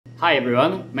Hi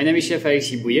everyone, my name is Chef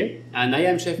Alexis Bouillet. And I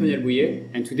am Chef Manuel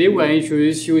Bouillet. And today we are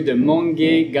introduce you the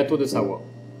mangué Gateau de Savoie.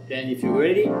 Then if you're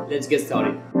ready, let's get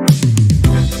started.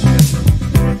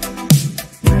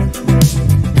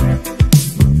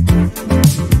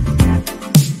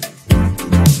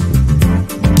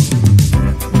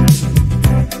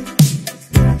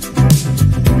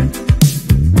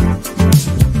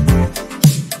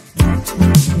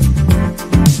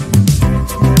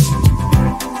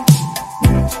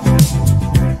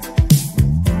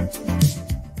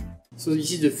 So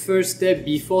this is the first step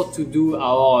before to do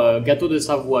our Gateau de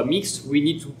Savoie mix. We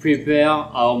need to prepare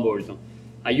our mold.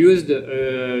 I used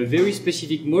a very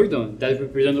specific mold that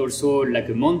represents also like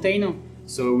a mountain,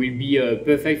 so it will be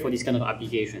perfect for this kind of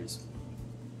applications.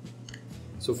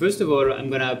 So first of all,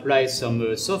 I'm gonna apply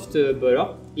some soft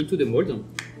butter into the mold,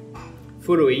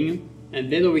 following,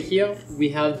 and then over here we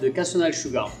have the cassonade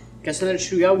sugar. Cassonade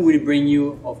sugar will bring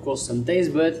you, of course, some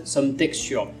taste but some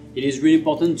texture. It is really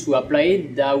important to apply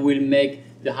it. That will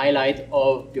make the highlight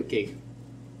of your cake.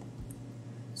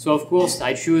 So of course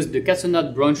I choose the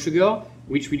cassonade brown sugar,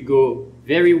 which will go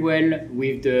very well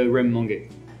with the RÉMY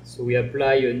mangué. So we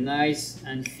apply a nice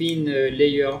and thin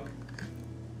layer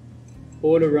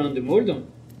all around the mold,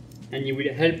 and it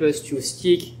will help us to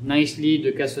stick nicely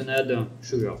the cassonade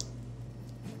sugar.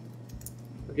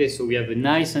 Okay, so we have a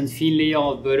nice and thin layer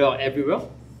of butter everywhere.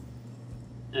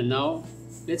 And now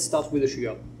let's start with the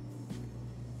sugar.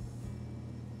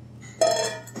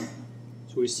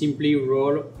 So we simply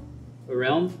roll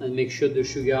around and make sure the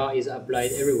sugar is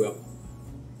applied everywhere.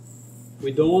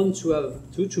 We don't want to have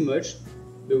too much,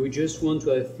 but we just want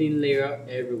to have a thin layer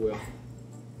everywhere.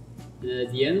 And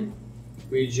at the end,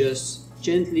 we just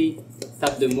gently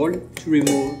tap the mold to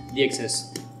remove the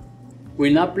excess.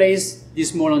 We'll now place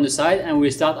this mold on the side and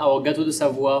we'll start our Gateau de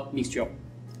Savoie mixture.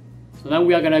 So now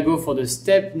we are gonna go for the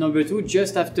step number 2.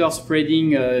 Just after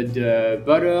spreading the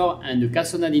butter and the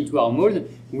cassonade into our mold,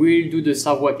 we'll do the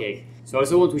Savoie cake. So I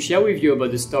also want to share with you about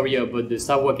the story about the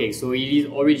Savoie cake. So it is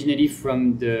originally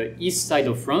from the east side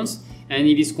of France, and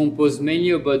it is composed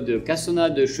mainly about the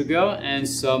cassonade, the sugar, and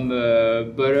some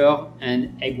butter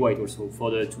and egg white also.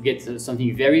 To get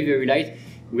something very light,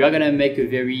 we are gonna make a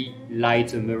very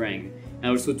light meringue. And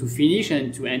also to finish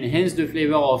and to enhance the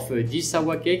flavor of this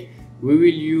Savoie cake, we will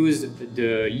use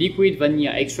the liquid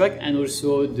vanilla extract and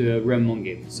also the RÉMY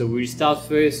mangué. So we'll start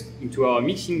first into our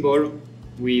mixing bowl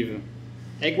with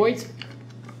egg white.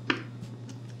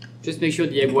 Just make sure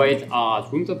the egg white are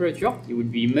at room temperature. It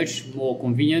would be much more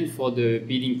convenient for the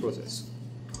beating process.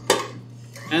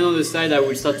 And on the side, I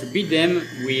will start to beat them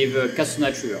with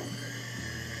cassonade sugar.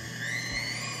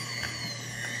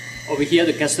 Over here,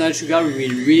 the cassonade sugar will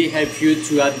really help you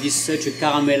to have such a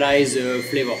caramelized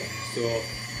flavor. So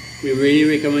we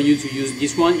really recommend you to use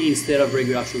this one instead of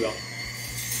regular sugar.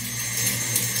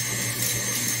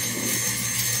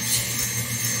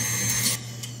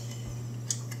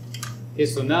 Okay,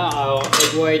 so now our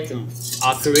egg whites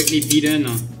are correctly beaten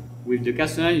with the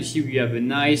cassonade. You see we have a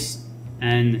nice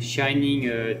and shining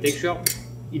texture.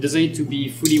 It doesn't need to be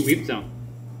fully whipped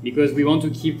because we want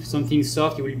to keep something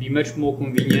soft. It will be much more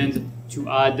convenient to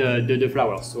add the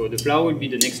flour. So the flour will be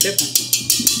the next step.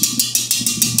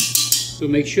 So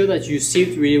make sure that you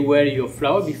sift really well your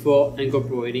flour before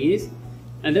incorporating it.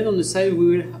 And then on the side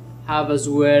we will have as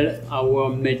well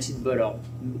our melted butter.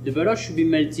 The butter should be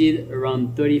melted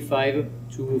around 35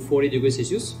 to 40 degrees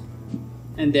Celsius.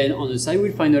 And then on the side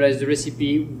we'll finalize the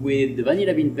recipe with the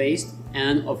vanilla bean paste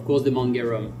and of course the mangué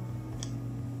rum.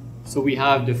 So we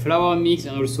have the flour mix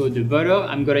and also the butter.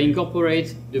 I'm gonna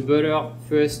incorporate the butter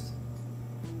first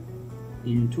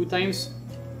in 2 times,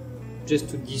 just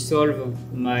to dissolve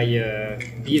my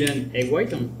beaten egg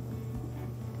white,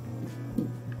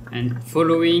 and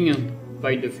following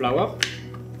by the flour,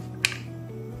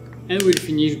 and we'll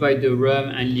finish by the rum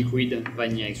and liquid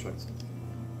vanilla extract.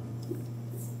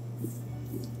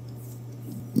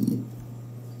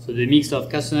 So the mix of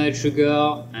cassonade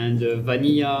sugar and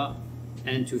vanilla,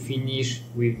 and to finish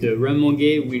with the RÉMY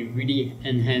mangué will really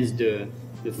enhance the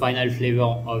final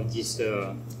flavor of this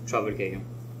travel cake.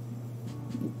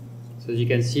 So as you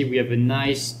can see, we have a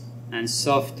nice and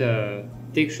soft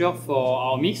texture for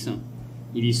our mix.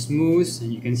 It is smooth,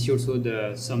 and you can see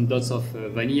also some dots of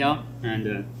vanilla,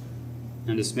 and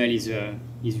the smell is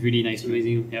really nice,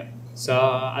 amazing. Yeah. So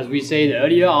as we said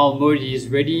earlier, our mold is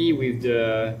ready with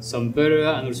some butter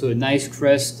and also a nice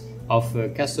crust of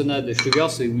cassonade sugar.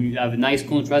 So we will have a nice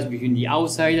contrast between the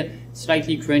outside,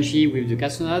 slightly crunchy with the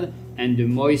cassonade, and the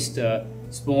moist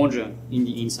sponge in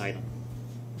the inside.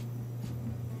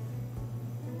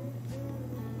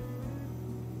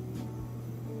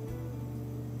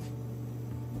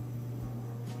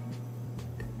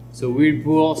 So we'll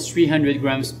pour 300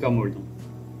 grams per mold.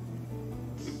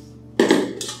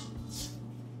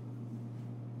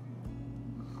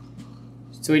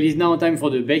 So it is now time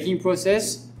for the baking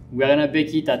process. We are gonna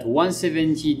bake it at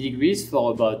 170 degrees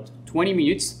for about 20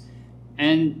 minutes.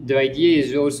 And the idea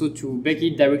is also to bake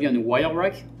it directly on a wire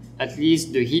rack. At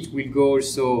least the heat will go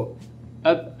also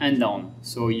up and down.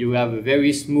 So you have a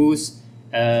very smooth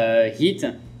heat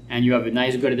and you have a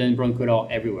nice golden brown color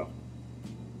everywhere.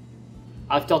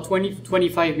 After 20 to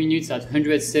 25 minutes at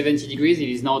 170 degrees, it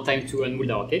is now time to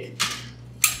unmold our cake.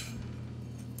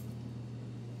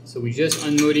 So we just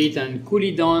unmold it and cool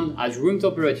it down at room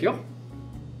temperature.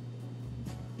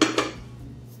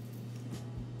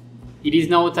 It is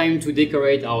now time to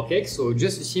decorate our cake. So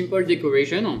just a simple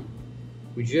decoration.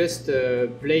 We just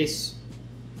place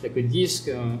like a disc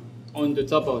on the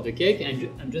top of the cake, and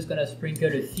I'm just gonna sprinkle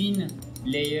a thin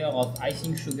layer of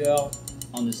icing sugar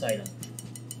on the side.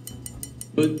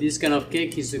 But this kind of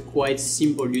cake is quite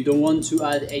simple. You don't want to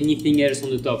add anything else on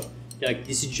the top. Like,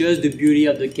 this is just the beauty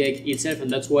of the cake itself, and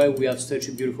that's why we have such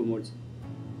a beautiful mold.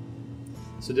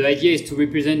 So the idea is to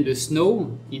represent the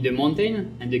snow in the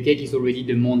mountain, and the cake is already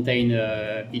the mountain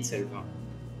itself.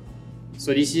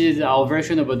 So this is our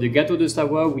version about the Gateau de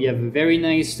Savoie. We have a very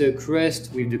nice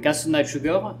crust with the cassonade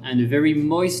sugar and a very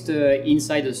moist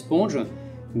inside the sponge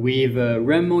with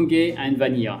rum mangue and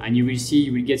vanilla. And you will see,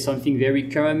 you will get something very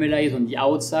caramelized on the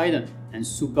outside and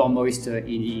super moist in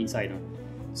the inside.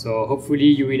 So hopefully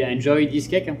you will enjoy this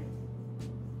cake.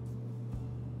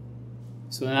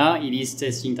 So now it is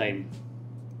tasting time.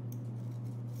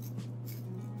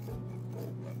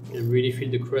 You can really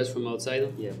feel the crust from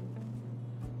outside. Yeah.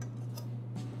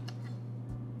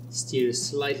 Still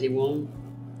slightly warm.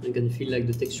 I can feel like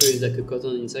the texture is like a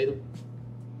cotton inside.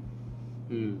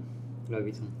 Love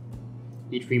it.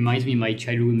 It reminds me of my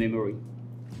childhood memory.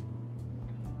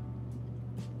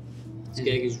 This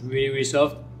cake is really, really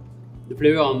soft. The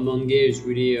flavor of mangue is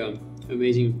really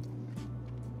amazing.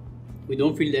 We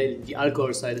don't feel the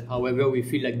alcohol side, however we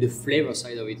feel like the flavor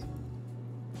side of it.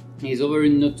 It's overall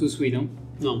not too sweet, huh?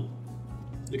 No.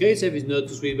 The cake itself is not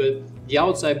too sweet, but the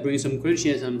outside brings some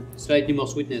crunchiness and slightly more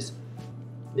sweetness.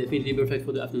 Definitely perfect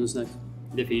for the afternoon snack.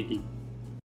 Definitely.